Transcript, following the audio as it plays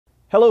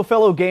Hello,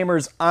 fellow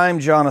gamers. I'm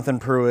Jonathan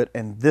Pruitt,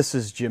 and this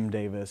is Jim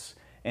Davis.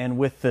 And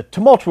with the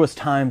tumultuous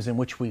times in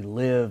which we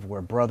live,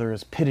 where brother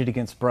is pitted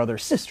against brother,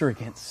 sister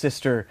against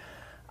sister,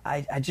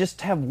 I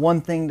just have one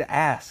thing to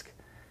ask.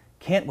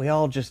 Can't we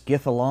all just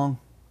gith along?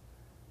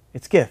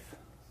 It's Gith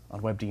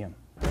on WebDM.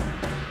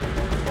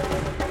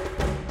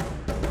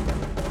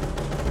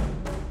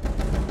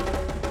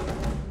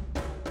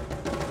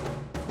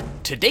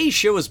 Today's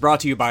show is brought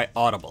to you by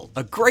Audible,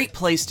 a great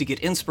place to get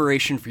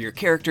inspiration for your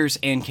characters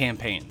and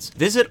campaigns.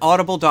 Visit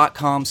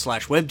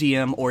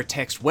audible.com/webdm or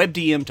text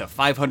webdm to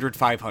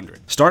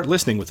 500-500. Start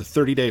listening with a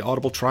 30-day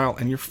Audible trial,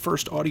 and your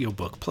first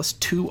audiobook plus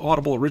 2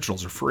 Audible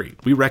originals are free.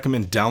 We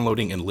recommend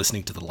downloading and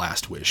listening to The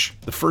Last Wish,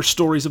 the first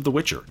stories of The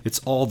Witcher. It's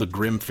all the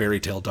grim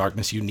fairy tale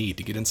darkness you need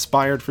to get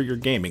inspired for your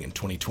gaming in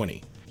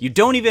 2020. You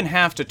don't even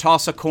have to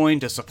toss a coin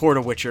to support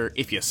a Witcher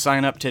if you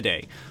sign up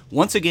today.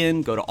 Once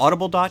again, go to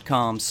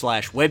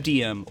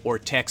audible.com/webdm or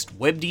text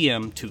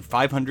webdm to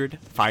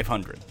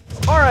 500-500.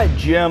 All right,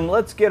 Jim,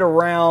 let's get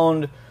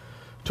around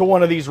to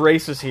one of these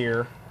races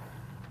here.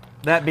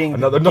 That being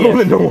another one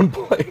that no one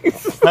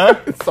plays. Huh?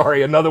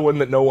 Sorry, another one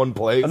that no one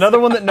plays. Another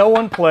one that no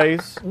one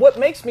plays. What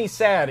makes me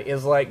sad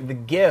is like the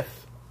Gith.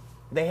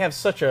 They have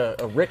such a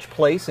rich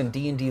place in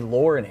D&D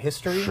lore and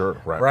history. Sure,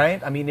 right.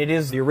 Right? I mean, it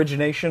is the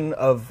origination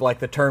of, like,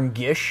 the term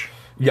Gish.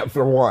 Yeah,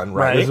 for one,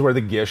 right? Right. This is where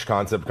the Gish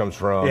concept comes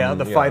from. Yeah,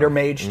 the fighter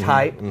mage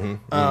type.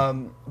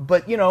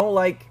 But, you know,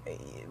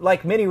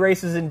 like many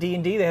races in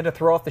D&D, they had to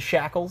throw off the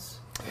shackles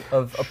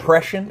of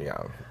oppression.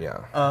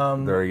 Yeah.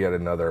 They're yet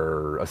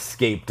another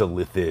escaped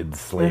Illithid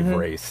slave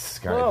race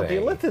kind of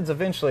thing. Well, the Illithids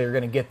eventually are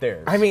going to get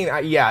theirs. I mean,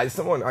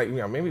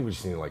 maybe we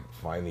just need to like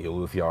find the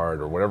Illuthiyard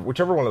or whatever,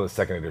 whichever one of the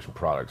second edition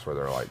products where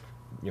they're like,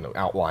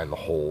 outline the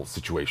whole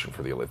situation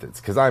for the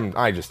Illithids. Because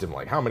I just am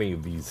like, how many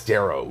of these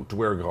Darrow,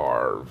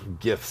 Dwergar,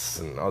 Giths,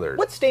 and others?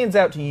 What stands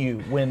out to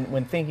you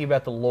when thinking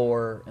about the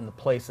lore and the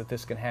place that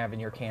this can have in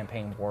your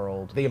campaign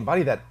world? They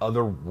embody that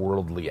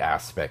otherworldly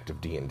aspect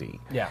of D&D.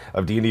 Yeah.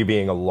 Of D&D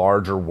being a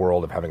larger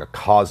world, of having a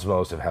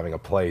cosmos, of having a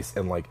place,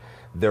 and like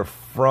they're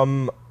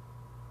from,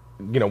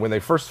 when they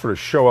first sort of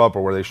show up,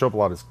 or where they show up a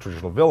lot as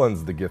traditional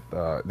villains, the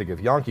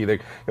Githyanki,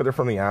 they're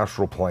from the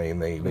astral plane.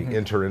 They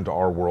enter into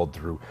our world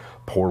through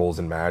portals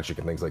and magic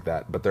and things like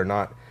that, but they're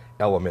not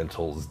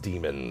elementals,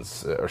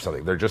 demons, or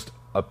something. They're just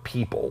a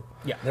people.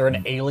 Yeah, they're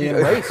an alien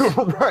race.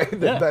 Right,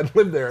 that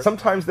live there.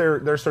 Sometimes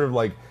they're sort of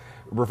like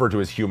referred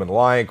to as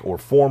human-like or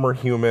former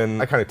human.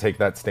 I kind of take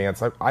that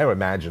stance. I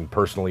imagine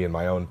personally in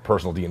my own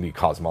personal D&D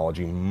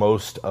cosmology,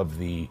 most of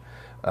the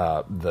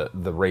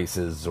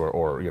races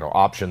or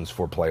options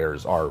for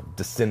players are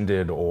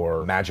descended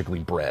or magically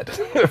bred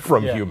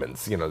from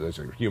humans.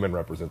 Human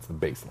represents the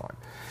baseline.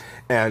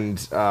 And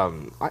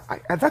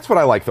that's what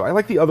I like, though. I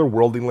like the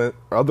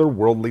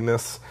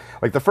otherworldliness.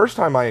 Like, the first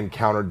time I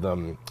encountered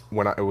them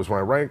when I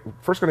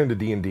first got into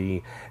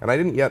D&D, and I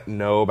didn't yet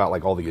know about,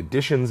 like, all the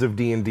editions of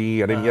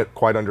D&D. I didn't yet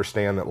quite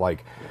understand that,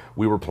 like,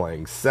 we were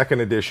playing second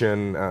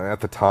edition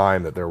at the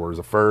time, that there was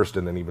a first,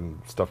 and then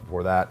even stuff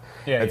before that.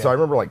 So I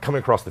remember, like, coming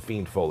across the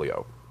Fiend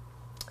Folio.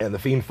 And the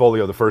Fiend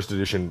Folio, the first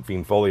edition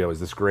Fiend Folio,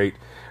 is this great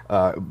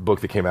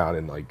book that came out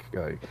in, like,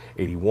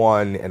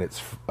 81, and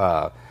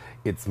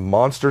it's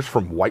monsters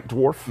from White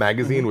Dwarf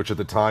magazine, which at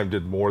the time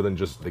did more than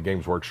just the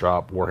Games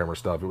Workshop, Warhammer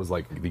stuff. It was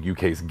like the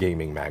UK's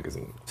gaming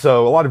magazine.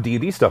 So a lot of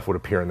D&D stuff would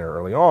appear in there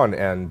early on,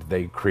 and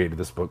they created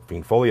this book,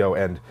 Fiend Folio,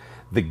 and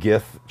the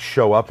Gith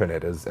show up in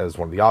it as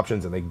one of the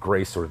options, and they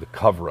grace sort of the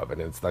cover of it.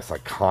 And it's this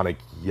iconic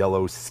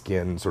yellow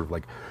skin, sort of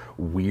like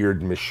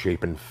weird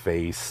misshapen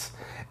face,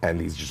 and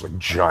these just like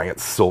giant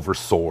silver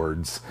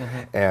swords.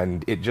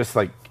 And it just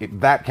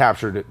that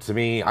captured it to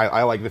me.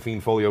 I like the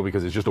Fiend Folio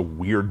because it's just a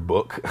weird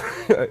book,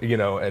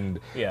 and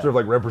sort of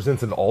like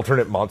represents an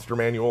alternate monster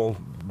manual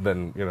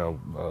than,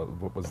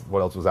 what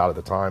else was out at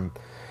the time.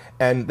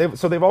 And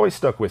they've always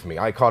stuck with me.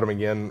 I caught them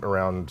again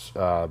around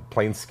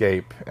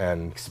Planescape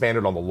and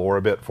expanded on the lore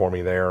a bit for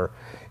me there.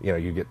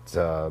 You get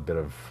a bit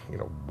of,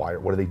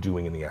 what are they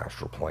doing in the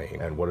astral plane?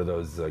 And what are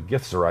those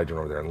Githzerai doing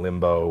over there in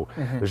Limbo?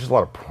 There's just a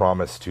lot of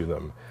promise to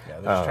them.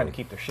 Yeah, they're just trying to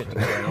keep their shit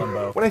together in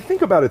Limbo. When I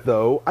think about it,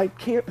 though, I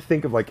can't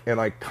think of, like, an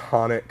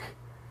iconic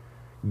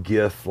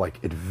Gith,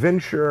 like,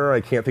 adventure. I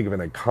can't think of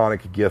an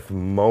iconic Gith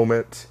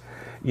moment.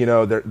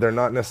 They're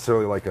not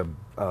necessarily like a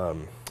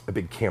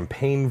big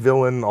campaign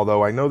villain,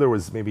 although I know there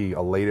was maybe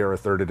a late era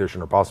 3rd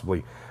edition or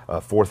possibly a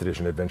 4th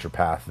edition adventure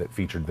path that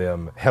featured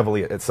them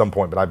heavily at some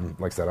point, but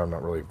like I said, I'm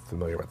not really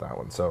familiar with that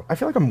one. So I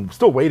feel like I'm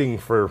still waiting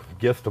for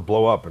Gith to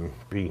blow up and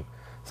be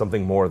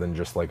something more than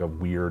just like a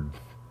weird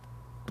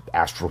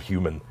astral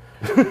human.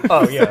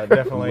 Oh yeah,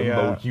 definitely.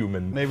 Limbo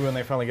human. Maybe when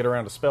they finally get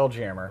around to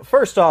Spelljammer.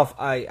 First off,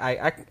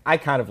 I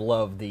kind of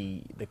love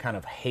the kind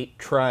of hate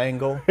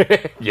triangle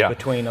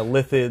between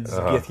Illithids,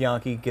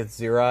 Githyanki,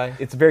 Githzerai.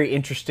 It's a very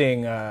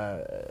interesting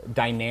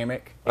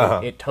dynamic.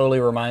 It totally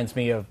reminds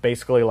me of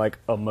basically like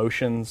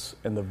Emotions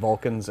and the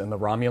Vulcans and the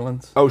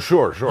Romulans. Oh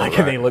sure. Like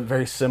they look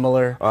very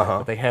similar,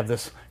 but they have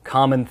this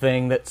common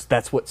thing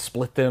that's what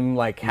split them.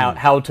 Like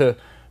how to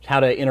how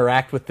to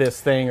interact with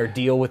this thing or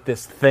deal with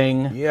this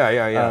thing.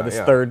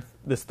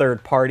 This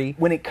third party.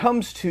 When it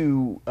comes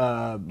to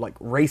like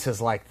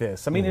races like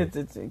this, I mean,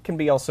 it can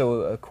be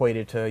also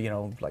equated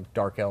to like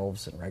dark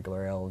elves and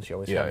regular elves. You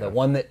always have the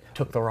one that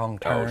took the wrong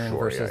turn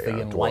versus the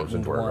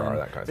enlightened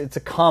one. It's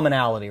a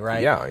commonality,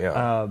 right?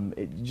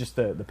 Just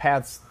the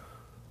paths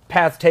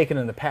taken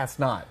and the paths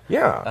not.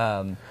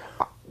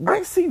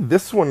 I see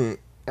this one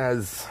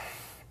as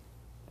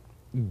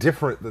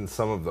different than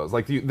some of those.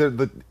 Like the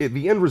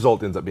end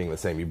result ends up being the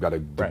same. You've got the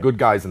good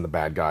guys and the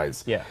bad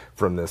guys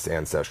from this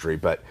ancestry.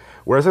 But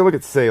whereas I look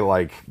at, say,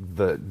 like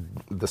the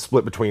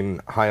split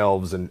between high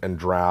elves and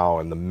drow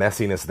and the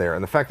messiness there,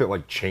 and the fact that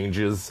like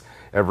changes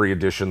every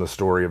edition the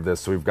story of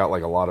this, so we've got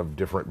like a lot of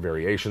different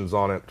variations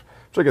on it,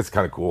 which I guess is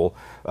kind of cool.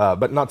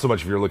 But not so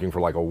much if you're looking for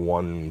like a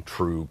one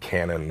true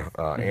canon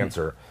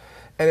answer.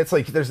 And it's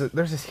like there's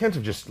this hint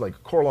of just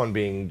like Corlon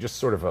being just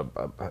sort of a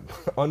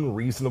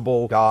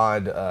unreasonable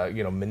god,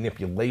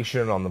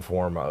 manipulation on the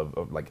form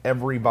of like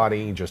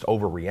everybody, just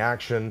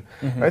overreaction.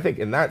 And I think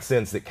in that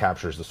sense it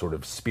captures the sort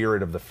of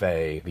spirit of the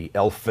Fae, the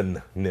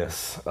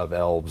elfenness of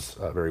elves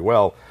very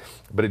well.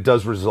 But it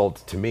does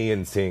result to me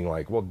in seeing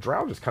like, well,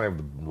 drow just kind of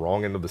the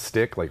wrong end of the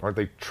stick. Like, aren't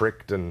they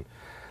tricked and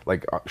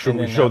like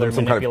shouldn't we show them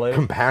some kind of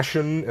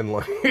compassion and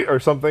like or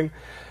something?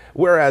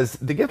 Whereas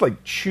the Gith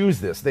like choose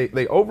this.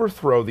 They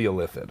overthrow the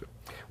Illithid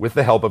with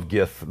the help of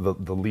Gith,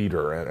 the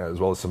leader, as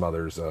well as some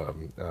others.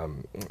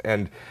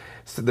 And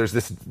so there's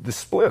this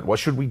split. What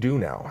should we do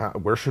now?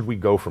 Where should we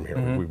go from here?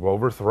 We've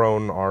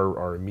overthrown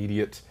our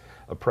immediate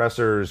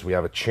oppressors. We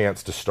have a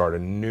chance to start a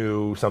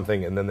new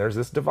something, and then there's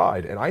this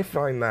divide. And I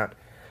find that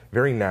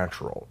very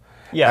natural,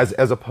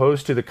 as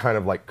opposed to the kind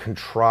of like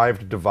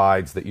contrived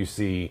divides that you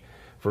see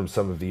from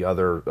some of the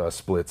other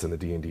splits in the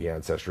D&D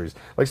ancestries,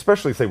 like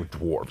especially say with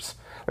dwarves.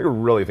 I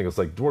really think it's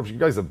like, dwarves, you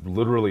guys have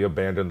literally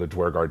abandoned the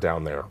Dwergar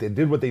down there. They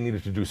did what they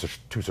needed to do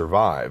to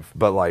survive,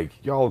 but like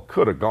y'all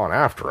could have gone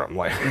after them.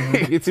 Like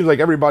it seems like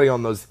everybody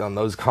on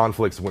those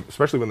conflicts,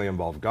 especially when they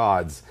involve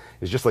gods,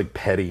 is just like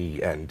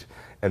petty and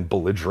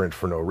belligerent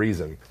for no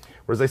reason.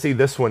 Whereas I see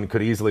this one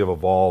could easily have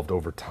evolved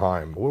over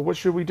time. Well, what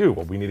should we do?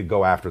 Well, we need to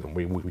go after them.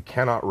 We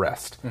cannot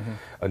rest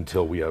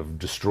until we have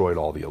destroyed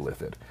all the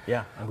Illithid.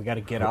 Yeah, and we got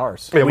to get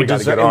ours. Yeah, we got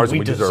to get ours, and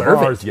we deserve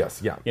ours. It.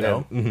 Yes, yeah.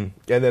 And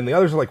then the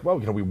others are like, well,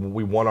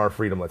 we want our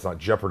freedom. Let's not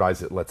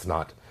jeopardize it. Let's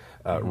not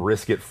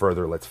risk it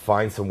further. Let's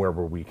find somewhere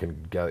where we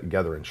can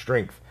gather in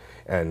strength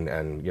and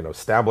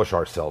establish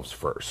ourselves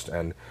first.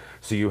 And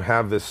so you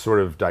have this sort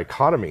of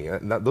dichotomy.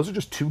 And those are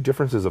just two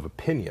differences of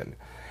opinion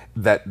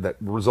that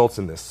results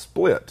in this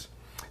split,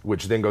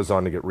 which then goes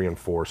on to get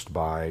reinforced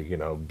by,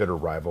 bitter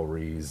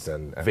rivalries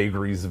and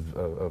vagaries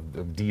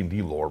of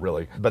D&D lore,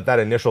 really. But that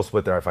initial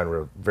split there I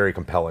find very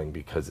compelling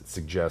because it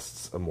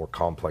suggests a more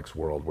complex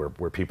world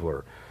where people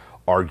are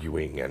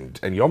arguing and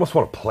you almost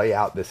want to play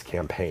out this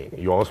campaign.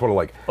 You almost want to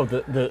like... Oh,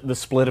 the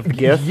split of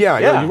Gith?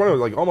 Yeah. You want to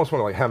like almost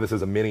want to like have this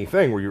as a mini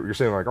thing where you're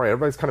saying like, all right,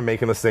 everybody's kind of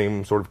making the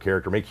same sort of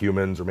character, make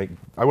humans or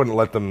I wouldn't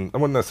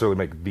necessarily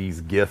make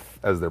these Gith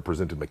as they're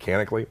presented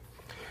mechanically,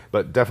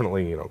 but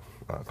definitely,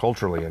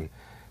 culturally. And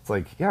it's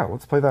like, yeah,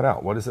 let's play that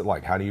out. What is it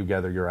like? How do you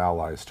gather your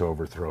allies to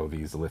overthrow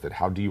these Illithid?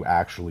 How do you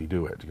actually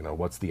do it?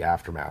 What's the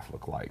aftermath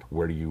look like?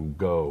 Where do you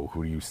go?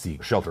 Who do you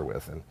seek shelter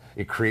with? And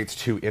it creates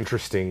two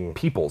interesting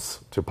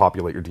peoples to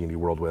populate your D&D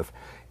world with,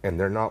 and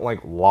they're not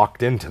like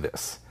locked into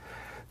this.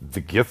 The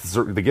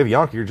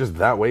Githyanki are just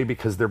that way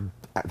because they're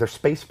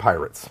space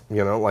pirates.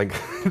 Like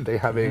they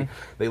have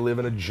they live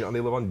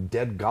on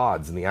dead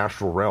gods in the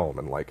astral realm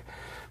and like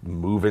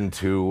move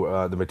into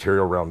the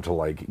material realm to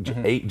like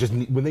just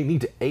when they need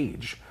to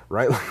age,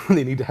 right? Like when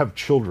they need to have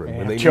children,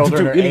 when they need to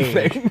do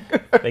anything,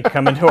 they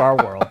come into our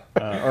world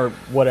or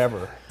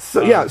whatever.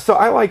 So so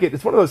I like it.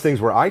 It's one of those things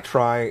where I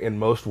try in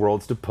most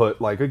worlds to put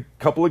like a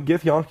couple of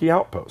Githyanki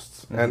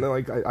outposts, and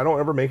like I don't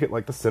ever make it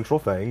like the central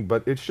thing,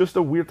 but it's just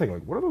a weird thing.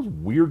 Like, what are those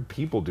weird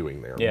people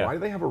doing there? Why do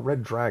they have a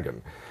red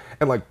dragon?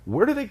 And like,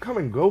 where do they come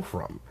and go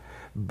from?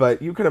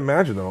 But you can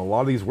imagine that in a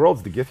lot of these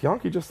worlds, the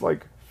Githyanki just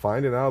like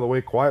find an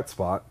out-of-the-way quiet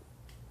spot,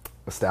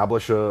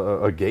 establish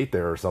a gate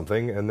there or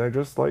something, and they're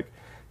just like,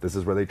 this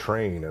is where they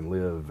train and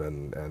live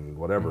and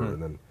whatever,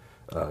 and then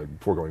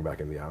before going back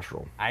into the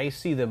astral. I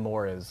see them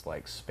more as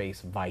like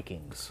space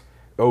Vikings.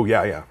 Oh,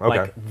 yeah, okay.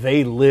 Like,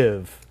 they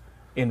live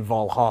in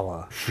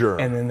Valhalla. Sure.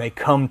 And then they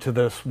come to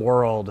this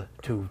world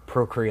to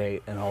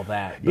procreate and all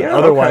that. But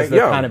otherwise,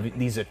 they're kind of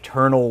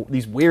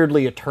these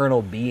weirdly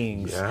eternal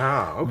beings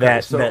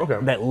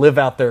that live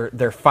out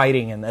their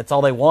fighting, and that's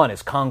all they want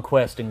is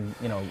conquest and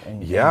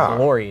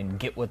glory and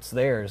get what's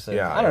theirs. And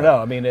I don't know.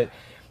 I mean,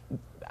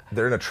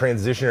 they're in a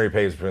transitionary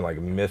phase between like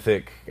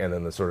mythic and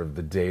then the sort of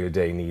the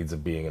day-to-day needs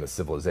of being in a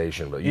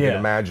civilization. But you can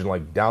imagine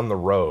like down the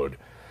road,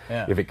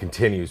 if it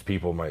continues,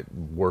 people might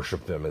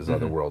worship them as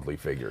otherworldly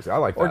figures. I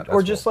like that.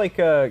 Or just cool. Like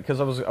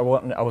because I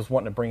was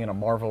wanting to bring in a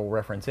Marvel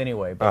reference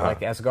anyway, but like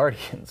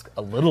Asgardians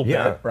a little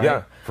bit, right?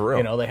 Yeah, for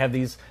real. They have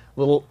these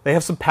they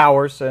have some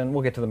powers, and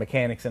we'll get to the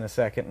mechanics in a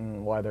second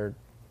and why they're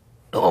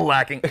a little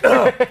lacking.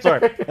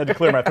 Sorry, I had to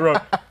clear my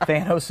throat.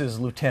 Thanos'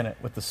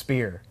 lieutenant with the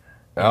spear.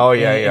 Oh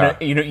yeah.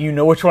 You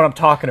know which one I'm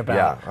talking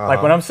about. Yeah,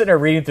 Like when I'm sitting there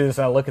reading through this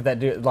and I look at that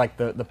dude, like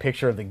the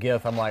picture of the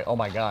Gith, I'm like, oh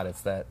my god,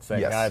 it's that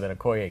Yes. guy that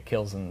Okoye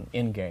kills in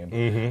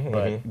Endgame,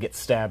 but gets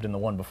stabbed in the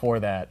one before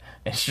that.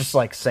 And it's just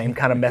like same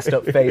kind of messed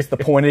up face, the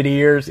pointed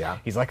ears. Yeah.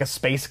 He's like a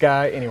space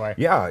guy. Anyway.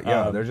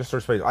 Yeah. They're just sort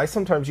of space. I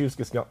sometimes use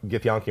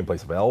Githyanki in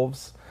place of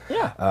elves.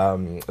 Yeah.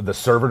 The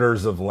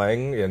servitors of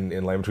Leng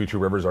in Land Between Two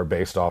Rivers are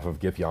based off of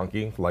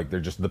Githyanki. Like they're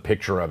just the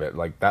picture of it.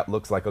 Like that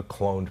looks like a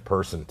cloned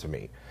person to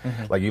me.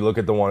 Like you look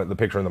at the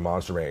picture in the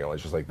monster manual,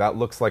 it's just like that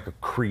looks like a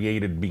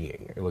created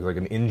being. It looks like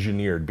an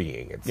engineered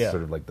being. It's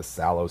sort of like the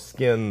sallow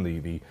skin,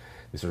 the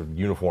sort of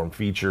uniform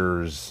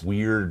features,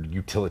 weird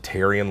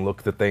utilitarian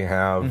look that they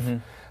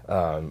have.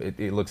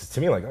 It looks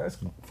to me like it's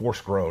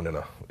force grown in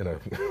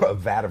a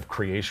vat of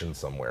creation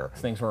somewhere.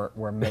 These things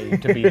were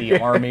made to be the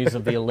armies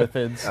of the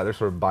Illithids. They're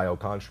sort of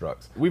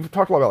bioconstructs. We've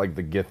talked a lot about like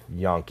the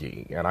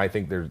Githyanki, and I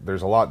think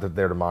there's a lot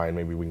there to mine.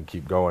 Maybe we can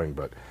keep going,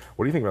 but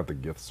what do you think about the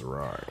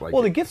Githzerai? Like,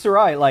 well, the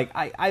Githzerai, like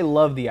I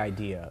love the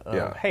idea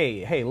of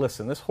hey,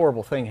 listen, this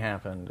horrible thing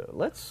happened.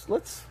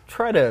 Let's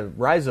try to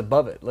rise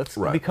above it. Let's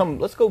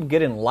go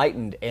get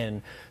enlightened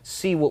and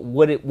see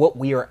what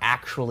we are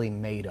actually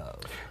made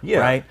of. Yeah,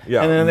 right.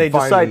 Yeah, and then they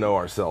decide to know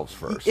ourselves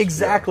first.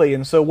 Exactly,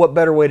 and so what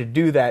better way to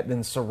do that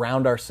than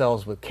surround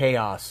ourselves with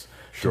chaos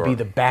Sure. to be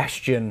the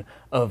bastion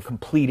of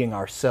completing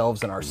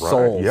ourselves and our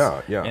souls,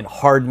 yeah. and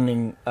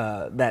hardening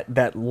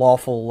that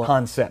lawful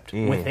concept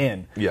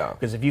within. Yeah.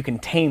 Because if you can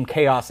tame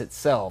chaos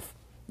itself,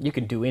 you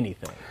can do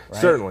anything.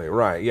 Right? Certainly,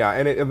 right? Yeah,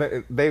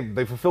 and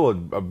they fulfill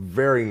a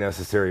very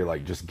necessary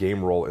like just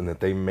game role in that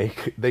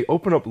they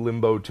open up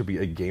Limbo to be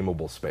a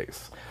gameable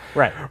space.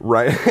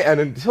 Right. And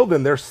until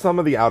then, there's some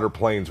of the outer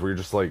planes where you're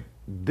just like,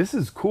 this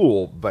is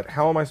cool, but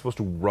how am I supposed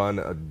to run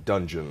a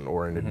dungeon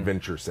or an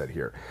adventure set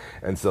here?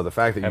 And so the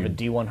fact that have you a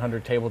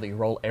D100 table that you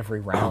roll every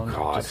round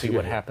to see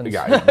what happens.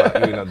 Yeah,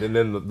 but,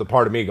 then the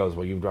part of me goes,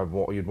 well, you'd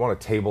want a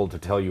table to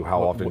tell you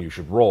how often you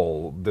should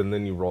roll. Then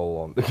you roll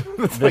on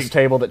this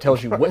table that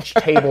tells you which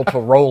table to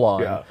roll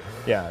on.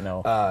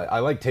 No. I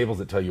like tables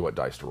that tell you what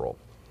dice to roll.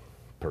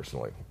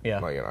 Personally, yeah.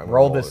 Like,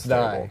 roll this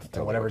die.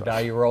 Whatever die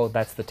you roll,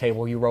 that's the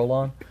table you roll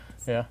on.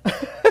 Yeah.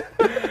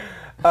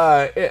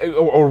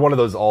 Or one of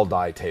those all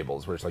die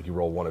tables where it's like you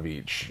roll one of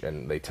each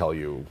and they tell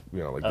you,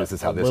 like this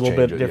is how this changes. A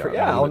little bit different.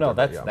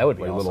 That would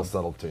be like awesome. Little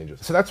subtle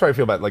changes. So that's what I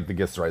feel about like the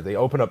Githzerai. They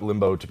open up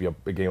Limbo to be a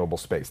gameable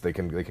space. They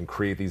can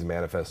create these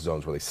manifest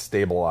zones where they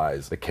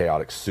stabilize the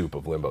chaotic soup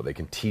of Limbo. They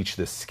can teach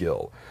this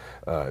skill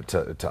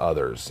to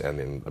others.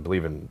 And I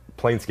believe in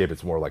Planescape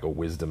it's more like a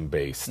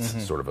wisdom-based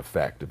sort of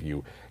effect of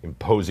you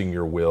imposing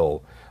your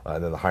will,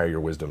 and then the higher your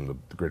wisdom,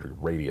 the greater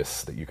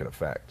radius that you can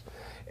affect.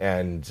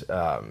 And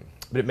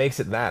but it makes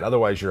it that.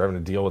 Otherwise, you're having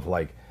to deal with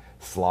like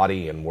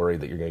slotty and worried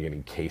that you're going to get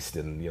encased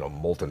in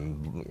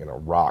molten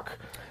rock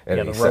at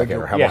any second,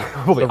 or have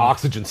the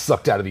oxygen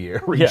sucked out of the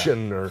air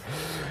region, or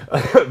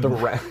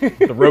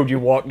the road you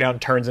walk down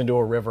turns into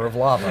a river of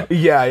lava.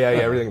 Yeah.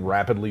 Everything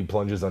rapidly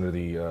plunges under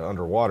the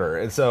underwater,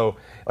 and so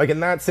like in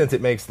that sense, it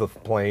makes the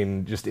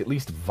plane just at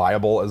least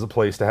viable as a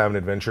place to have an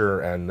adventure.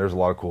 And there's a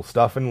lot of cool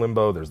stuff in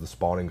Limbo. There's the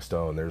spawning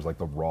stone. There's like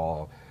the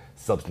raw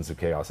substance of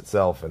chaos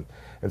itself, and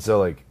so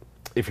like.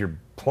 If you're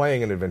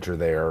playing an adventure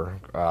there,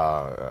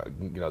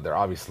 they're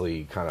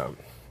obviously kind of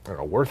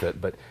worth it,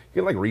 but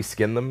you can like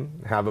reskin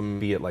them, have them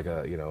be at like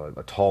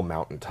a tall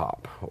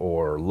mountaintop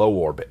or low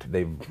orbit.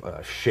 They've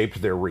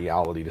shaped their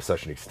reality to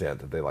such an extent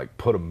that they like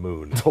put a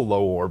moon to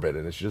low orbit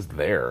and it's just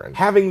there. And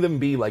having them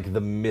be like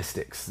the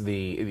mystics,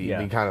 the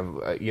kind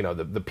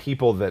of the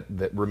people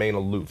that remain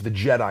aloof, the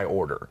Jedi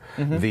Order,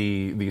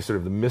 the sort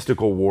of the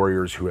mystical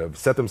warriors who have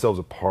set themselves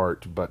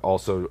apart, but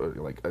also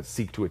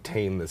seek to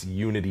attain this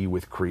unity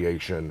with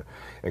creation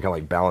and kind of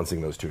like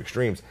balancing those two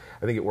extremes.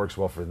 I think it works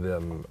well for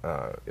them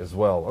as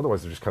well.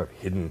 Otherwise, they're just kind of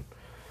hidden.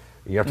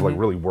 You have to like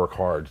really work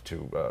hard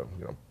to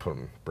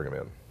bring them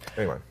in.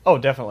 Anyway. Oh,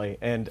 definitely,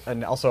 and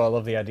also I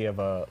love the idea of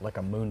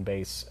a moon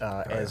base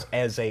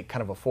as a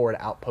kind of a forward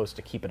outpost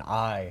to keep an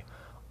eye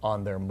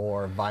on their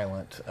more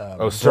violent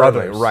certainly,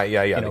 brothers. right?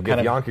 Yeah. The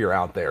Githyanki are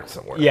out there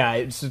somewhere. Yeah,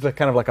 it's just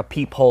kind of like a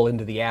peephole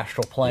into the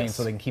astral plane,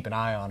 so they can keep an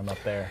eye on them up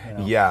there.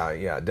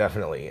 Yeah,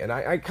 definitely. And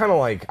I kind of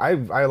like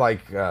I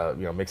like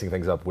mixing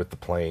things up with the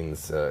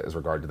planes as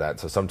regard to that.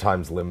 So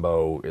sometimes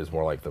Limbo is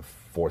more like the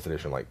 4th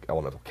edition, like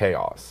Elemental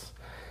Chaos,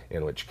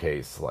 in which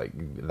case like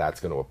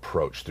that's going to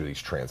approach through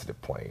these transitive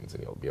planes,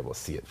 and you'll be able to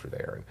see it through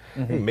there.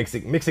 And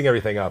mixing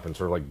everything up and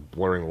sort of like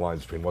blurring the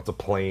lines between what's a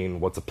plane,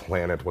 what's a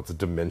planet, what's a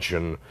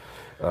dimension.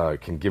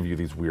 Can give you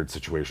these weird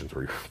situations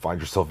where you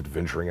find yourself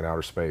adventuring in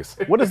outer space.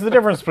 What is the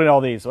difference between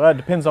all these? Well, it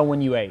depends on when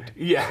you ate.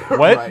 Yeah.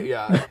 What? Right,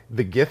 yeah.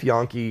 The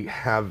Githyanki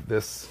have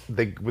this,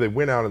 they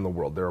went out in the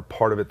world. They're a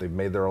part of it. They've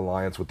made their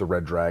alliance with the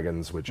Red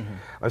Dragons, which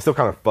I'm still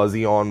kind of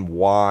fuzzy on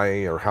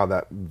why or how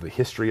the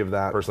history of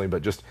that personally,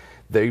 but just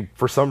they,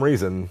 for some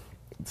reason,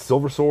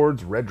 Silver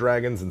Swords, Red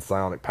Dragons, and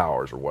Psionic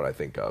Powers are what I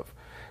think of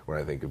when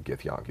I think of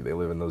Githyanki. They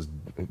live in those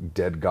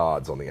dead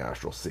gods on the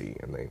Astral Sea,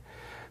 and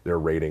they're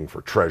raiding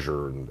for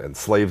treasure and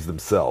slaves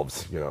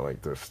themselves, you know,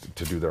 like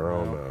to do their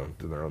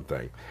own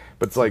thing.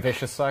 But it's like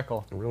vicious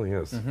cycle. It really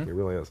is. It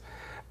really is.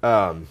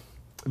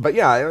 But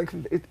yeah, like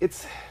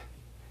it's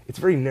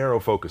very narrow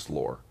focused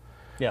lore.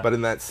 Yeah. But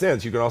in that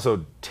sense, you can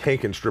also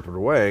take and strip it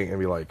away and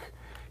be like,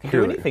 you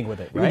can do anything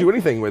with it. You can do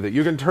anything with it.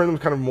 You can turn them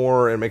kind of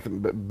more and make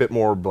them a bit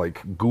more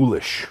like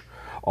ghoulish,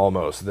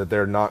 almost, that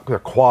they're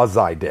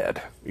quasi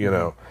dead, you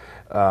know,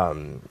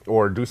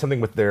 or do something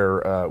with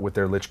their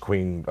Lich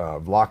Queen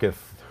Vlokith,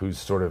 who's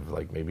sort of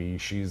like maybe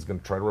she's going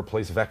to try to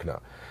replace Vecna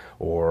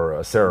or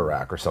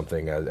Sararak or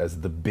something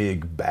as the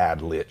big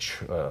bad Lich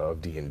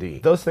of D&D.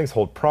 Those things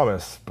hold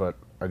promise, but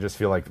I just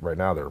feel like right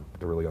now they're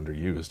really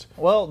underused.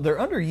 Well, they're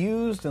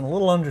underused and a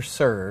little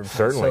underserved.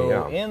 Certainly,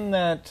 so in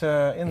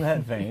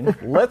that vein,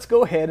 let's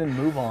go ahead and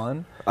move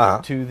on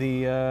to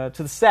the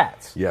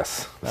stats.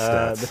 Yes, the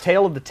stats. The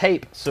tail of the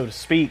tape, so to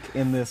speak,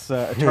 in this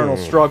eternal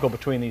struggle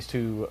between these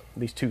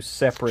two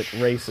separate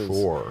races.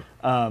 Sure.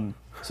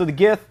 So the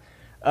Gith.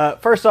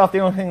 First off, the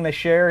only thing they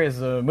share is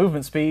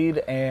movement speed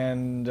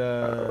and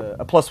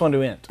a +1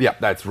 to int. Yeah,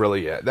 that's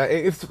really it.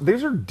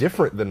 These are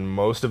different than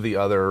most of the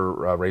other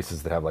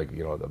races that have, like,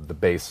 you know, the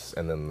base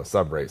and then the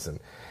sub race, and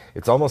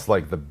it's almost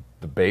like the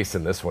base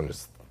in this one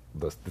it's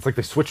like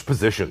they switch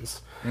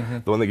positions.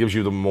 The one that gives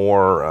you the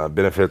more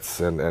benefits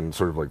and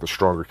sort of like the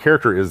stronger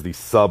character is the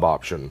sub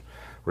option,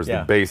 whereas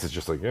the base is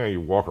just like, you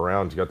walk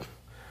around, you got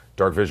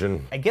dark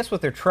vision. I guess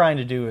what they're trying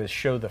to do is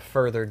show the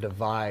further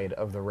divide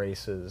of the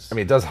races. I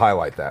mean, it does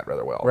highlight that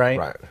rather well. Right.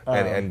 Right.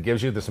 And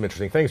gives you some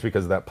interesting things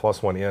because that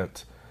 +1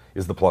 int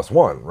is the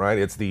 +1, right?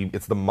 It's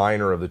the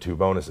minor of the two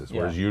bonuses,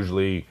 whereas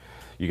usually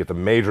you get the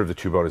major of the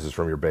two bonuses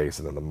from your base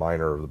and then the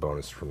minor of the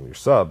bonus from your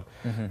sub.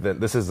 Then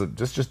this is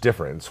just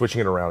different. And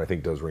switching it around, I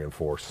think, does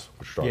reinforce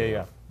what you're talking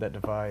about. That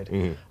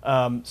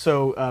divide.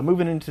 So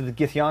moving into the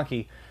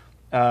Githyanki,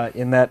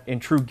 in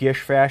true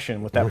Gish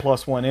fashion, with that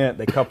 +1 int,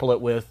 they couple it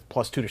with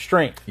 +2 to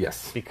strength.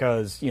 Yes.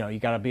 Because, you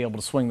got to be able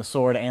to swing the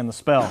sword and the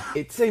spell.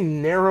 It's a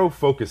narrow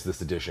focus,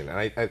 this edition, and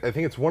I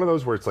think it's one of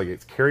those where it's like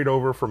it's carried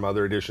over from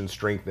other editions,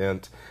 strength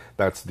int,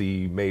 that's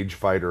the mage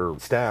fighter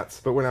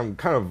stats. But when I'm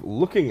kind of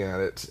looking at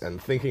it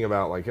and thinking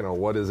about, like,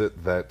 what is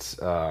it that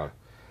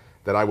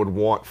I would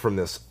want from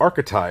this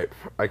archetype,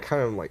 I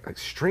kind of like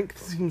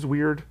strength seems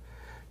weird.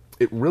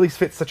 It really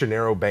fits such a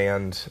narrow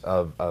band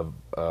of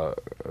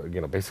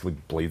basically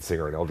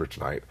Bladesinger and Eldritch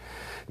Knight.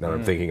 Now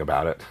I'm thinking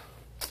about it.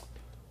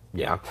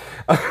 Yeah.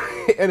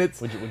 And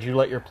it's... Would you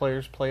let your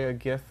players play a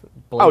Gith?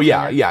 Oh,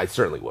 yeah, I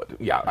certainly would.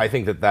 Yeah, I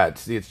think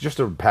it's just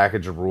a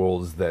package of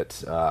rules that,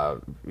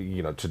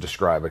 to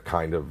describe a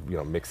kind of,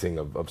 mixing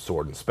of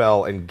sword and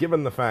spell. And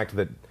given the fact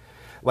that,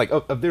 like,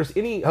 if there's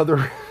any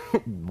other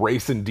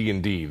race in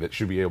D&D that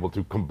should be able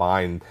to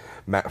combine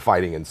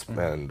fighting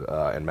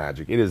and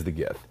magic, it is the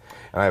Gith.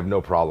 And I have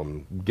no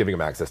problem giving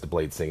them access to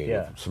blade singing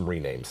and some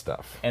rename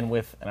stuff. And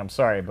I'm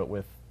sorry, but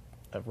with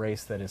a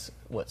race that is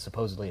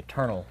supposedly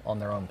eternal on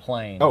their own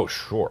plane. Oh,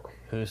 sure.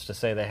 Who's to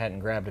say they hadn't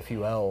grabbed a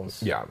few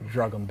elves,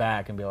 drug them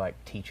back, and be like,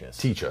 teach us.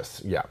 Teach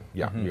us, you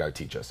got to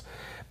teach us.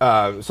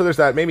 So there's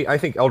that. Maybe I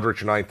think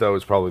Eldritch Knight, though,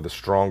 is probably the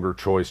stronger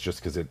choice, just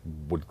because is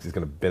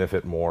going to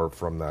benefit more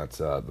from that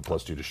the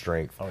 +2 to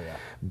strength. Oh yeah.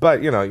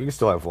 But you can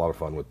still have a lot of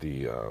fun with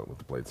the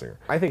Bladesinger.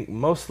 I think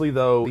mostly,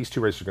 though, these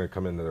two races are going to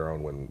come into their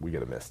own when we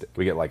get a Mystic.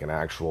 We get like an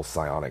actual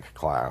psionic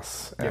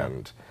class,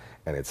 and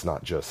it's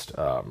not just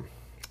the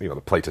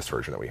playtest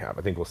version that we have.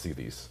 I think we'll see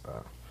these.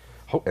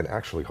 And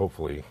actually,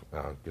 hopefully,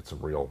 get some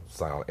real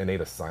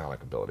innate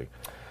psionic ability.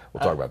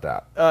 We'll talk about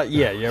that.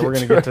 We're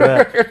going to get to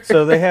that.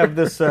 So they have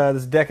this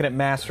decadent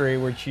mastery,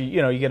 which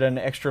you get an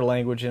extra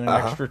language and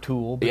an extra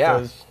tool.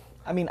 Because,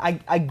 I mean,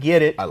 I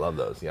get it. I love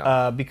those.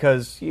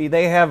 Because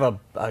they have a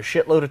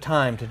shitload of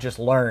time to just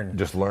learn.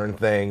 Just learn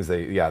things.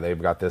 They've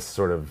got this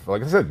sort of,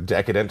 like I said,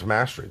 decadent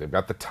mastery. They've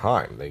got the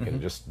time. They can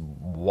just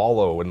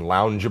wallow and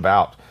lounge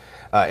about.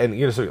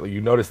 And so you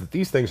notice that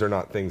these things are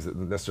not things that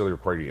necessarily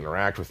require you to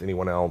interact with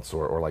anyone else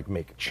or like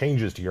make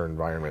changes to your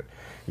environment.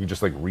 You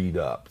just like read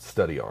up,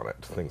 study on it,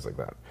 things like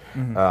that.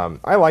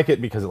 I like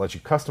it because it lets you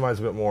customize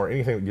a bit more.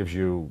 Anything that gives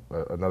you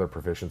another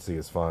proficiency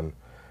is fun,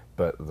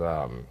 but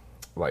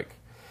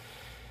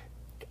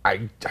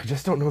I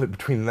just don't know that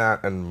between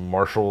that and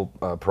Martial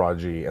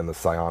Prodigy and the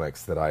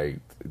Psionics that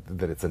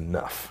it's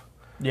enough.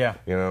 Yeah.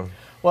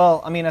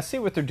 Well, I mean, I see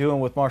what they're doing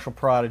with Martial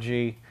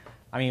Prodigy.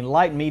 I mean,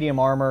 light and medium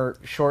armor,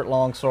 short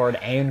long sword,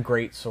 and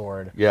great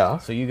sword. Yeah.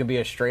 So you can be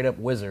a straight-up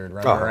wizard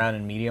running around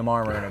in medium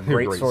armor and a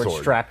great sword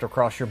strapped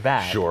across your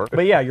back. Sure.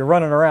 But yeah, you're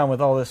running around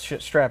with all this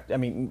shit strapped,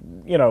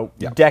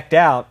 decked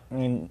out. I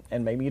mean,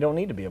 and maybe you don't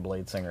need to be a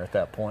blade singer at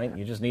that point.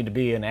 You just need to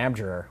be an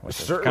abjurer, which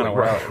is kind of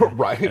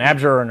right. An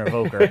abjurer and an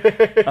evoker.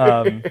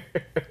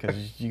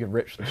 Because you can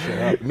rip the shit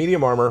up.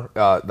 Medium armor,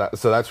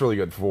 so that's really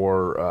good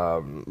for,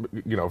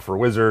 for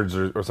wizards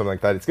or something like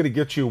that. It's going to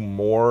get you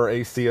more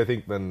AC, I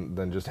think,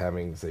 than just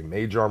having, say,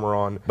 mage armor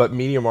on. But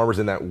medium armor's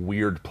in that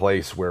weird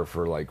place where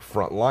for like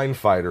frontline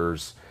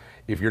fighters,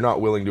 if you're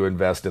not willing to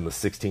invest in the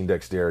 16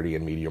 dexterity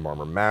and medium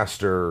armor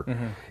master,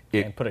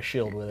 and put a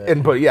shield with it.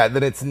 And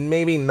then it's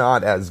maybe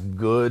not as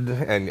good,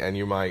 and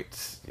you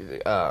might,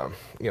 I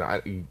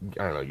don't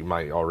know, you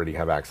might already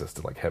have access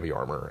to like heavy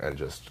armor and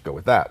just go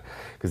with that.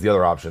 Because the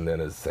other option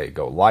then is, say,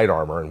 go light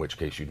armor, in which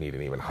case you'd need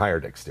an even higher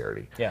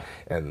dexterity. Yeah.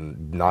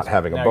 And not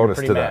having a bonus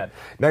to that.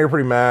 Now you're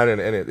pretty mad,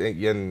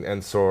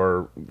 and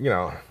so,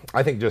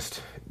 I think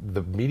just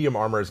the medium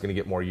armor is going to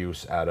get more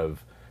use out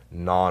of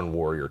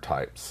non-warrior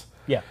types.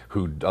 Yeah.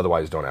 Who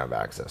otherwise don't have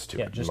access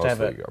to it. Just to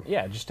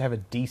have a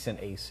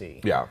decent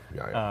AC. Yeah.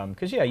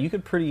 Because you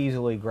could pretty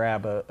easily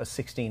grab a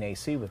 16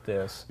 AC with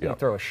this. Yeah. You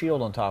throw a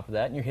shield on top of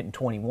that, and you're hitting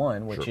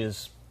 21, which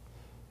is,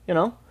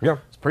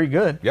 it's pretty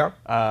good. Yeah.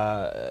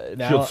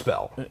 Shield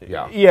spell.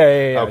 Yeah.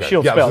 Okay.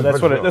 Shield spell.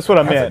 That's what I That's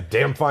meant. a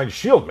damn fine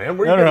shield, man.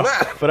 Where are you getting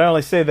that? But I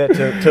only say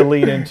that to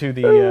lead into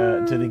the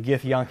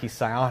Githyanki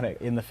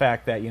psionic, in the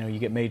fact that you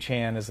get Mage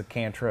Hand as a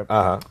cantrip.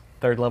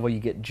 Third level, you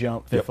get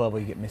Jump. Fifth level,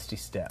 you get Misty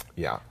Step.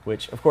 Yeah.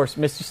 Which, of course,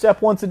 Misty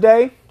Step once a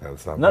day,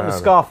 that's not nothing bad. to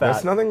scoff at.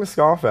 That's nothing to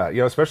scoff at.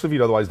 Especially if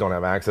you otherwise don't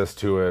have access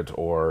to it,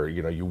 or,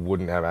 you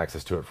wouldn't have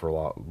access to it for a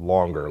lot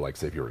longer, like,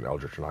 say, if you were an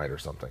Eldritch Knight or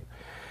something.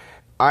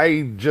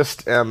 I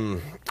just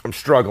I'm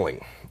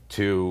struggling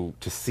to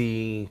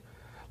see,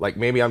 like,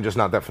 maybe I'm just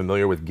not that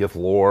familiar with Gith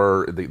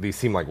lore. These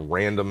seem like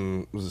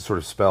random sort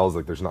of spells,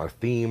 like there's not a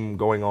theme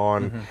going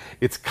on.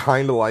 It's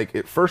kind of like,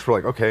 at first we're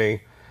like,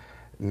 okay,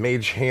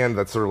 Mage Hand,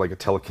 that's sort of like a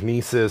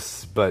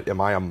telekinesis, but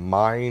am I a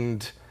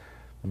mind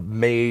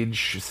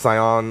mage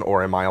scion,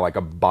 or am I like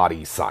a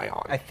body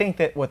scion? I think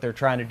that what they're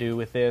trying to do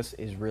with this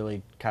is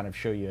really kind of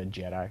show you a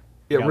Jedi.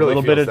 It really a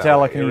little bit of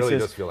telekinesis. It really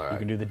does feel that way. You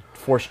can do the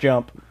force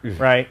jump,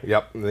 right?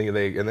 Yep. And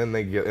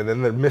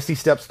then the Misty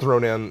Step's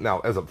thrown in. Now,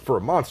 for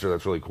a monster,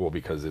 that's really cool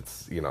because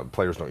it's,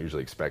 players don't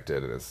usually expect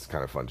it, and it's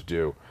kind of fun to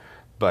do.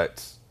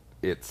 But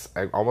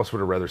I almost would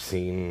have rather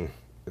seen,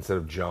 instead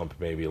of jump,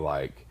 maybe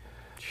like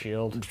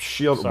shield,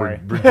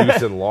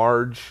 reduce and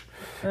large.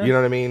 You know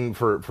what I mean?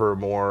 For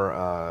more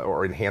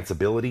or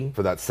enhanceability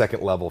for that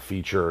second level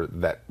feature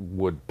that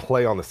would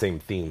play on the same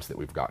themes that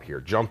we've got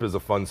here. Jump is a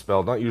fun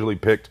spell, not usually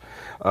picked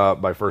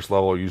by first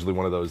level, usually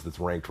one of those that's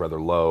ranked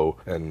rather low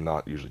and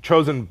not usually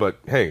chosen, but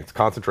hey, it's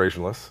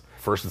concentrationless.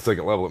 First and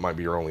second level, it might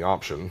be your only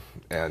option,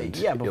 and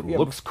it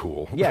looks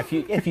cool. Yeah,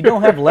 if you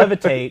don't have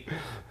levitate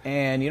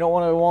and you don't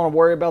want to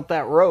worry about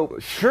that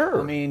rope, sure.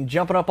 I mean,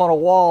 jumping up on a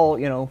wall,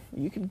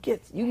 you can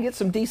get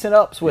some decent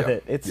ups with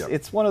it.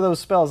 It's one of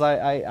those spells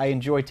I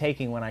enjoy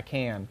taking when I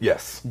can.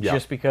 Yes,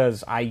 just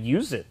because I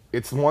use it.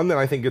 It's one that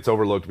I think gets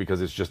overlooked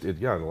because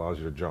it allows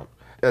you to jump.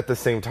 At the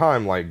same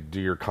time, like, do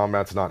your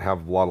combats not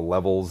have a lot of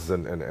levels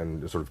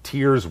and sort of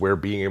tiers where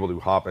being able to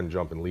hop and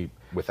jump and leap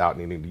without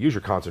needing to use your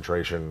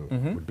concentration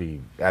would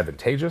be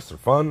advantageous or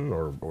fun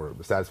or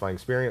a satisfying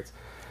experience?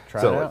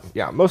 Try it out.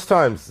 Yeah, most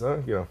times,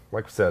 like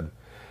we said,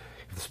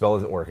 if the spell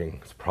isn't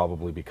working, it's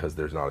probably because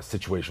there's not a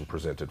situation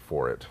presented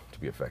for it to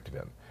be effective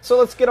in. So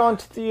let's get on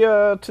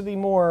to the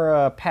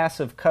more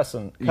passive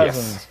cousins,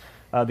 Yes.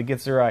 The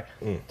Githzerai.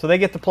 So they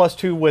get the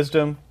 +2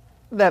 wisdom.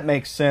 That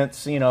makes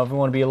sense, if we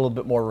want to be a little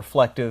bit more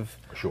reflective.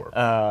 Sure.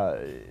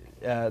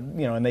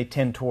 And they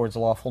tend towards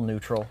lawful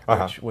neutral,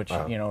 which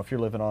if you're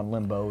living on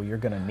limbo, you're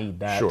going to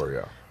need that.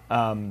 Sure,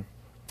 yeah.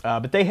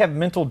 But they have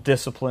mental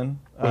discipline,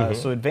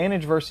 so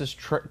advantage versus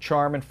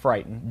charm and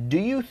frighten. Do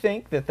you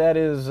think that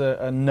is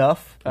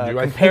enough,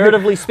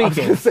 comparatively speaking? I was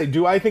going to say,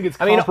 do I think it's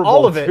comparable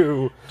all of it,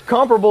 to...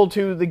 comparable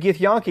to the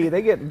Githyanki?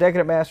 They get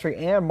Decadent Mastery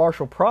and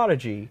Martial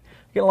Prodigy.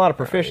 Getting a lot of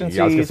proficiencies.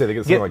 Yeah, I was going to say, they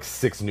get something like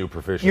 6 new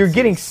proficiencies. You're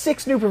getting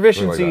 6 new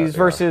proficiencies like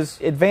versus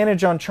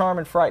advantage on Charm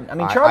and Frighten. I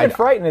mean, Charm and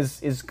Frighten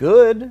is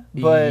good,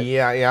 but...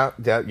 Yeah.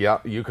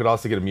 You could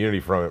also get immunity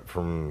from it,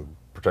 from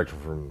protection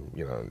from,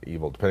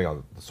 evil, depending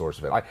on the source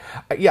of it.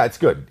 It's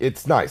good.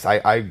 It's nice.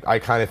 I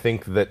kind of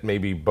think that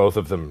maybe both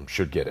of them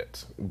should get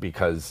it,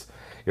 because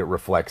it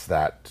reflects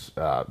that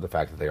the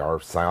fact that they are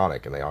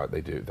psionic and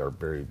they're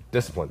very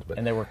disciplined. But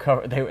and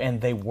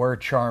they were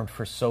charmed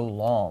for so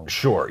long.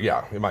 Sure,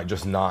 yeah, it might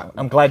just not.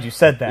 I'm glad you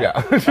said that.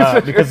 Yeah,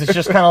 because it's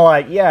just kind of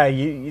like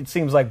it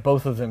seems like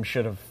both of them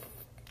should have.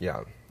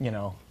 Yeah.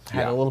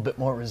 Had a little bit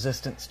more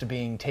resistance to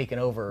being taken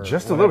over.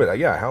 Just a little bit,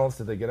 yeah. How else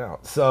did they get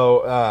out?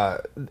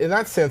 So, in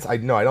that sense, I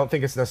don't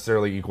think it's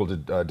necessarily equal to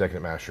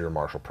Decadent Mastery or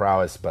Martial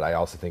Prowess, but I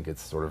also think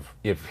it's sort of,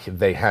 if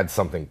they had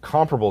something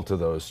comparable to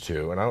those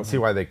two, and I don't see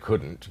why they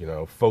couldn't,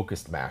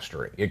 focused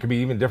mastery. It could be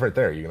even different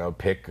there,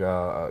 pick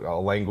a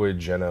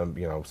language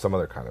and some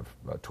other kind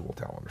of tool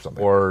talent or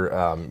something.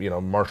 Or,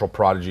 Martial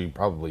Prodigy,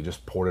 probably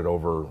just port it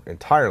over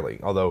entirely,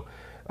 although...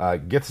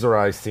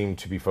 Githzerai seem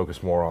to be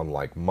focused more on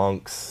like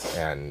monks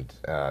and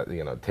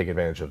take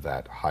advantage of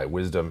that high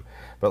wisdom,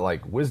 but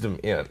like wisdom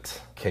int.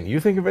 Can you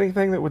think of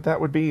anything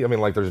that would be? I mean,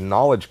 like there's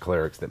knowledge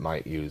clerics that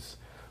might use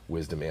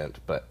wisdom int,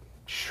 but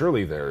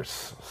surely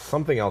there's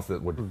something else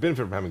that would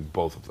benefit from having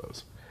both of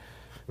those.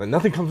 But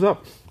nothing comes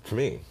up to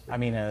me. I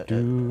mean, I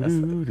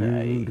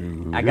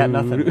got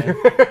nothing. Man.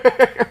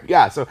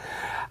 Yeah, so.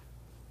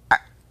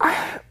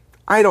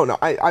 I don't know.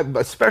 I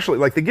especially,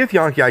 like the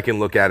Githyanki, I can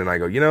look at and I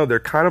go, they're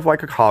kind of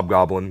like a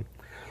hobgoblin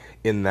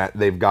in that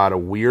they've got a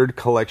weird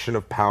collection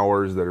of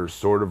powers that are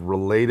sort of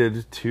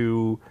related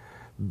to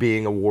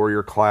being a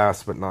warrior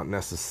class, but not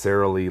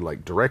necessarily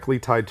like directly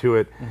tied to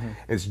it.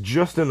 It's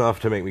just enough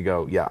to make me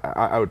go, yeah,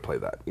 I would play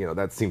that. You know,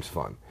 that seems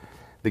fun.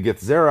 The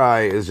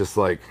Githzerai is just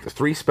like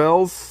 3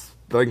 spells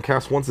that I can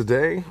cast once a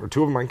day, or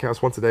 2 of them I can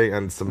cast once a day,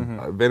 and some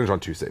advantage on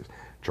 2 saves.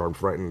 Charmed,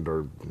 Frightened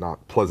are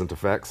not pleasant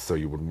effects, so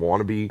you would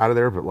want to be out of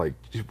there, but like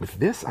with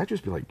this, I'd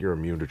just be like, you're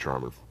immune to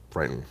Charm or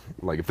Frightened.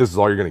 Like if this is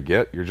all you're going to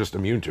get, you're just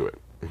immune to it.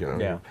 You know,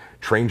 Yeah.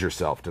 trained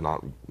yourself to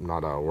not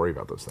worry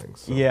about those things.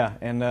 So. Yeah,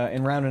 and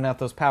in rounding out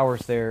those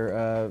powers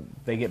there,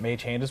 they get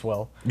Mage Hand as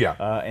well. Yeah.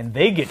 And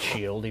they get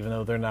Shield, even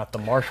though they're not the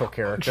martial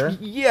character.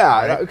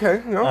 Yeah,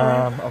 okay.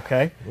 No,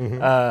 Okay.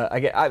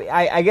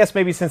 I guess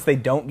maybe since they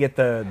don't get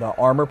the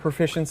armor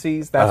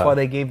proficiencies, that's why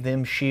they gave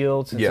them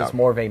Shield, since it's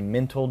more of a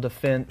mental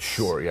defense.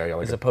 Sure, yeah,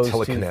 like as a opposed to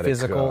telekinetic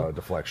physical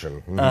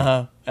deflection.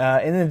 and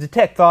then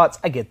Detect Thoughts,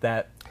 I get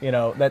that. You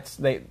know, that's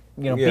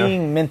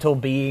being mental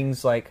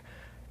beings, like,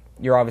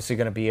 you're obviously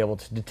going to be able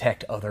to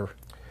detect other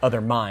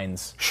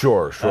minds.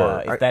 Sure.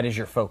 If that is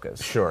your focus.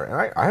 Sure,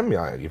 and I mean,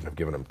 I even have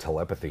given them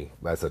telepathy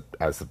as a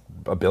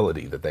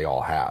ability that they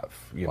all have.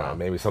 You know,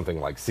 maybe something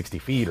like 60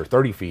 feet or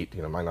 30 feet.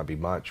 You know, might not be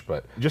much,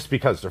 but just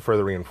because to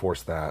further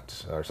reinforce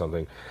that or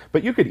something.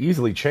 But you could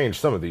easily change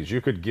some of these.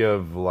 You could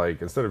give,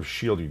 like, instead of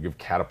shield, you give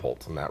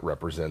catapult, and that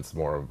represents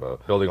more of a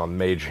building on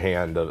Mage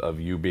Hand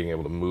of you being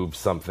able to move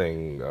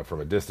something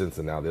from a distance.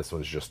 And now this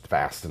one's just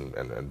fast and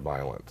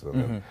violent. And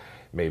then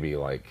maybe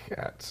like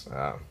at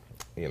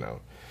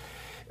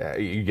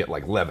you get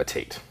like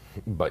levitate,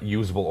 but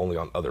usable only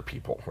on other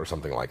people or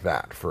something like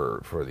that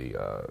for the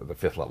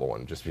 5th level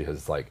one, just because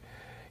it's like,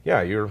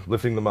 yeah, you're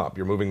lifting them up,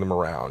 you're moving them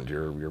around,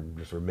 you're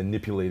sort of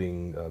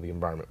manipulating the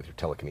environment with your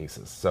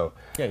telekinesis. So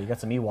yeah, you got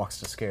some Ewoks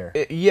to scare.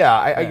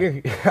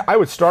 I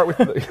would start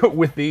with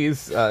with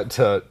these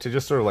to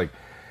just sort of like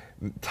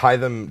tie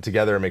them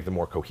together and make them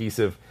more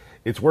cohesive.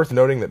 It's worth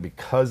noting that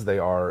because they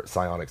are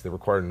psionics, they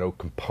require no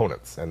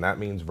components, and that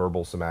means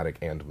verbal, somatic,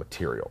 and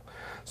material.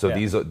 So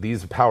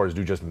these powers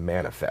do just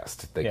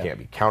manifest. They can't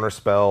be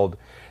counterspelled.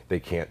 They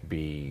can't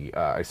be.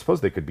 I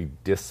suppose they could be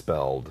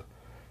dispelled.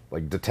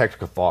 Like detect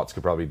thoughts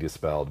could probably be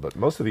dispelled, but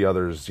most of the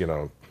others,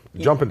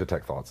 jump and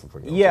detect thoughts.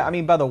 Yeah, I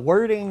mean, by the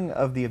wording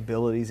of the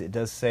abilities, it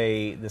does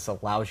say this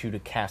allows you to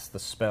cast the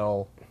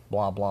spell,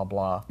 blah, blah,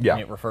 blah. Yeah.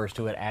 And it refers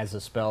to it as a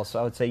spell. So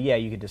I would say, yeah,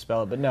 you could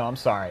dispel it. But no, I'm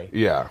sorry.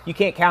 Yeah. You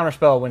can't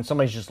counterspell when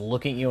somebody's just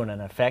looking at you and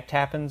an effect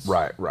happens.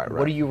 Right. What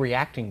are you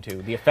reacting to?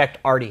 The effect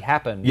already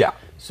happened. Yeah.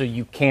 So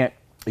you can't.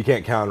 You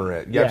can't counter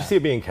it. You have to see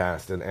it being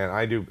cast, and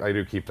I do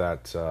keep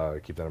that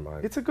in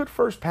mind. It's a good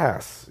first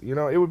pass.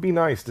 It would be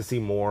nice to see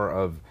more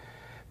of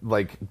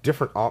like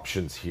different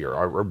options here.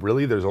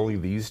 Really, there's only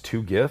these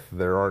 2 Gith.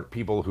 There aren't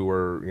people who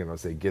are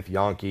say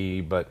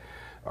Githyanki, but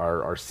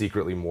are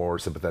secretly more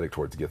sympathetic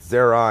towards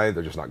Githzerai.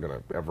 They're just not going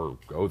to ever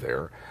go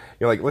there.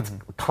 Let's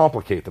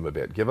complicate them a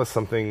bit. Give us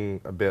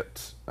something a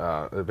bit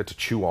to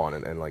chew on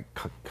and like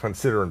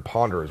consider and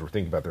ponder as we're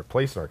thinking about their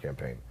place in our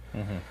campaign.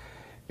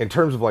 In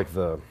terms of like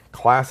the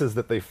classes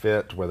that they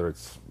fit, whether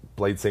it's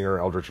Bladesinger,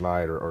 Eldritch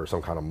Knight, or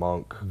some kind of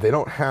monk, they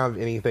don't have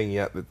anything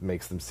yet that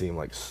makes them seem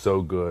like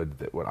so good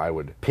that I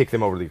would pick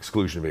them over the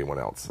exclusion of anyone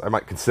else. I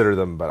might consider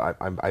them, but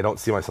I don't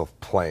see myself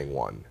playing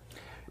one.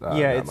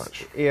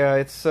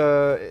 It's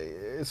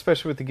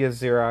especially with the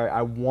Githzerai,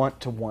 I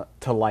want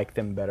to like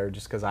them better,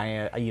 just because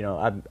I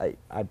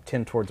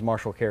tend towards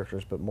martial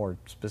characters, but more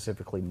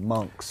specifically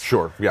monks.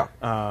 Sure, yeah.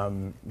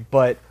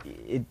 But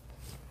it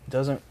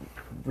doesn't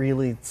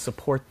really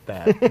support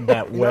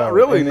that well. Not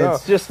really, no.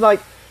 It's just like,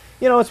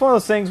 it's one of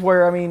those things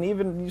where, I mean,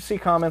 even you see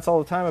comments all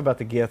the time about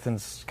the Gith, and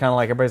it's kind of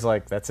like everybody's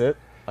like, that's it?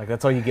 Like,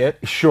 that's all you get?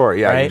 Sure,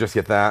 yeah, right? You just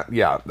get that.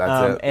 Yeah,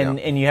 that's it.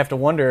 And you have to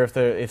wonder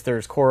if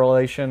there's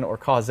correlation or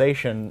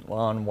causation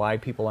on why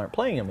people aren't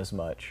playing them as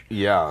much.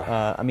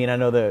 Yeah. I mean, I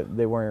know that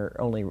they were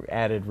only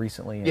added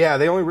recently. Yeah,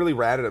 they only really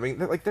added. I mean,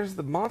 like there's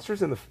the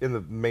monsters in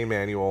the main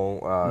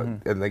manual,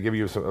 and they give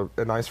you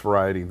a nice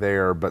variety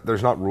there, but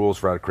there's not rules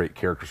for how to create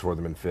characters for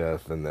them in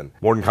 5th. And then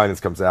Mordenkainen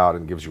comes out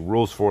and gives you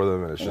rules for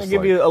them, and it's just they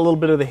give you a little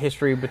bit of the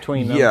history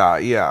between them.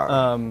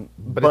 Yeah.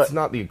 But it's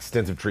not the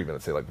extensive treatment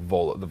that say like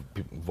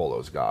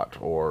Volo's got,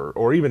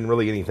 or even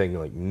really anything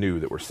like new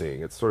that we're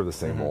seeing. It's sort of the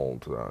same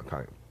old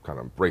kind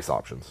of race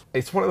options.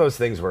 It's one of those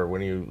things where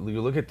when you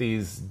look at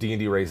these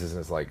D&D races, and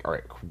it's like, all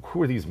right,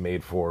 who are these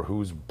made for?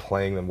 Who's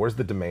playing them? Where's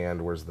the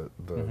demand? Where's the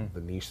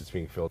niche that's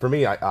being filled? For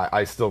me,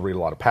 I still read a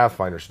lot of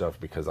Pathfinder stuff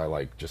because I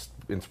like just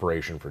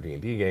inspiration for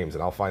D&D games,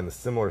 and I'll find the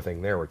similar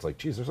thing there where it's like,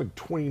 geez, there's like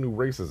 20 new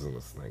races in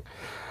this thing.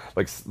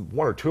 Like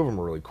 1 or 2 of them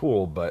are really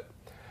cool, but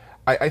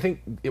I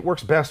think it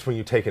works best when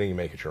you take it and you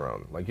make it your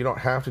own. Like, you don't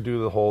have to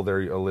do the whole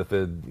they're a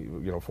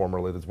Lithid, former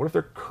Lithids. What if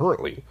they're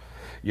currently,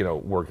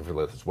 working for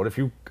Lithids? What if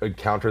you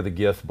encounter the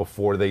Gith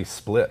before they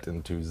split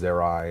into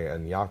Zerai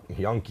and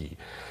Githyanki,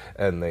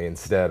 and they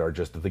instead are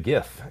just the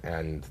Gith,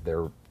 and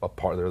they're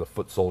the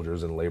foot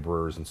soldiers and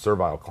laborers and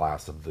servile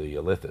class of the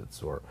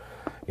Lithids, or,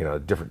 a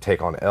different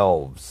take on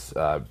elves,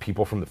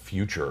 people from the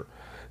future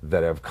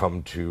that have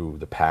come to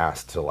the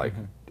past to like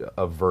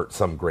avert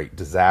some great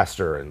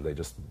disaster, and they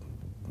just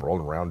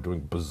rolling around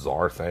doing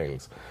bizarre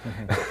things.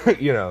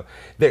 You know,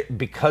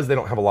 because they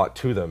don't have a lot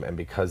to them, and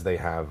because they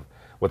have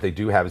what they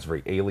do have is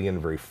very alien,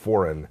 very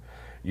foreign.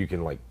 You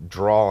can like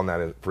draw on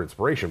that for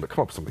inspiration, but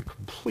come up with something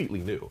completely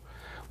new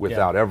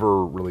without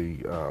ever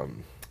really,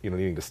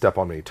 needing to step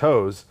on many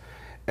toes.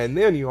 And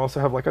then you also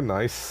have like a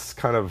nice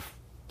kind of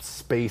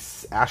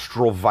space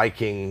astral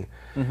Viking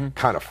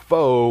kind of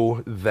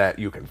foe that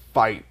you can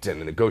fight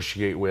and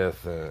negotiate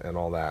with and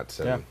all that.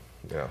 And,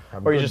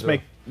 or you just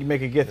make a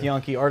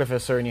Githyanki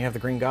artificer and you have the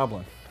Green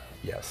Goblin.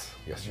 Yes,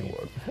 you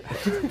would.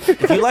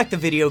 If you like the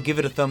video, give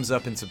it a thumbs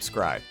up and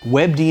subscribe.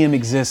 WebDM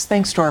exists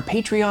thanks to our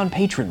Patreon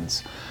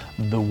patrons,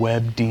 the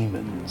Web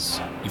Demons.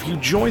 If you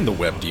join the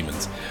Web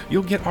Demons,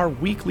 you'll get our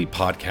weekly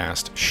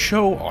podcast,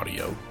 show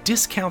audio,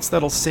 discounts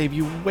that'll save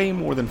you way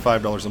more than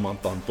 $5 a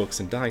month on books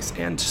and dice,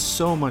 and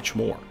so much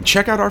more.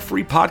 Check out our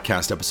free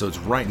podcast episodes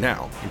right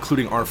now,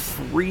 including our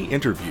free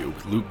interview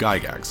with Luke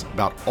Gygax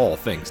about all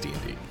things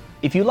D&D.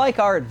 If you like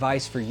our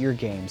advice for your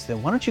games,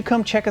 then why don't you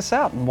come check us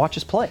out and watch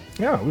us play?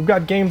 Yeah, we've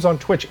got games on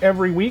Twitch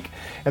every week,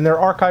 and they're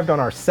archived on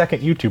our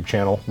second YouTube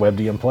channel,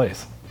 WebDM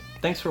Plays.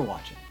 Thanks for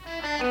watching.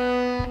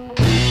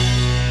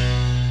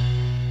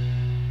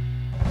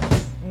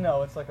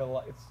 No, it's like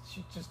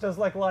she just does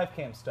like live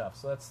cam stuff,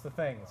 so that's the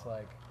thing. It's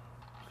like,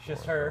 it's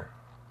just her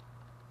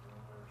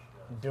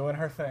doing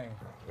her thing.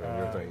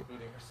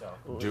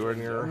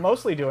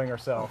 Mostly doing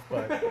herself,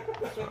 but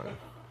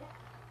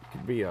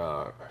could be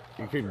you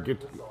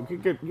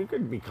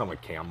could become a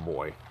cam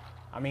boy.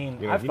 I mean,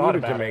 You know, I've if you thought needed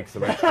about to it. make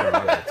some extra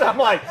money. I'm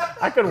like,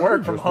 I could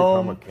work from Just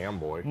home. become a cam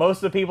boy. Most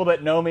of the people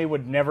that know me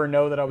would never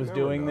know that I was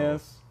doing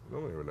this.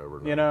 Nobody would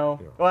ever know. You know?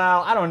 Yeah.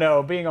 Well, I don't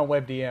know. Being on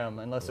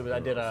WebDM, unless it was I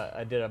did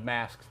a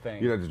mask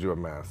thing. You'd have to do a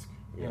mask.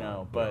 You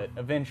know, but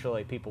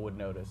eventually people would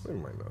notice. They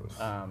might notice.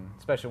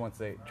 Especially once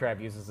Trav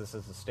uses this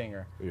as a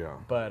stinger. Yeah.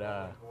 But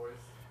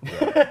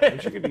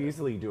But you could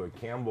easily do a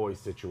cam boy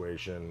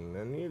situation,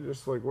 and you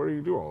just like, what do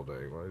you do all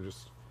day? Well, I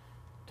just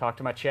talk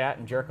to my chat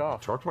and jerk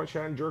off. talk to my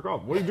chat and jerk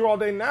off. What do you do all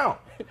day now?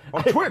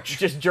 On Twitch.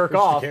 Just jerk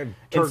Just off can't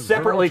and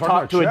separately turn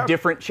talk to my a chat.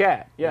 different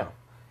chat. Yeah.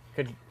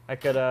 I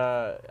could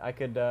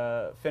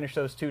finish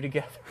those two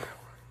together.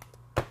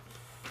 I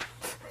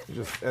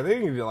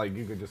think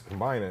you could just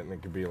combine it, and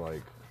it could be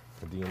like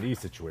a D&D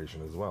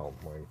situation as well.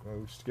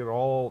 Like, just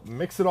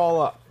mix it all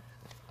up.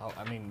 Oh,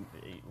 I mean,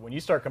 when you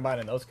start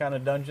combining those kind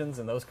of dungeons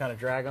and those kind of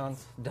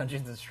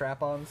dungeons and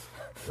strap-ons.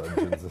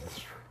 Dungeons and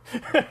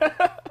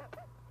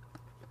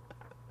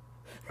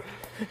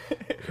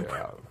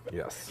Yeah.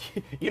 Yes.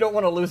 You don't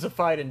want to lose a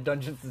fight in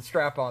Dungeons and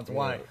Strap-Ons.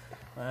 Why?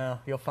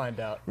 Well, you'll find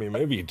out. I mean,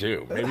 maybe you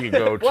do. Maybe you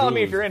go. Well, I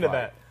mean, if you're into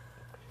that.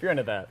 If you're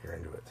into that. You're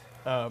into it.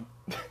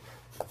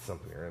 That's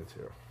something you're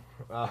into.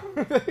 Are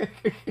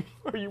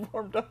you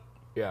warmed up?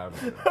 Yeah.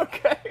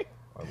 Okay.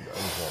 I'm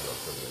just warmed up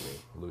for a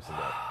minute. Loosened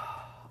up.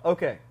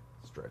 Okay.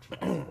 Stretch.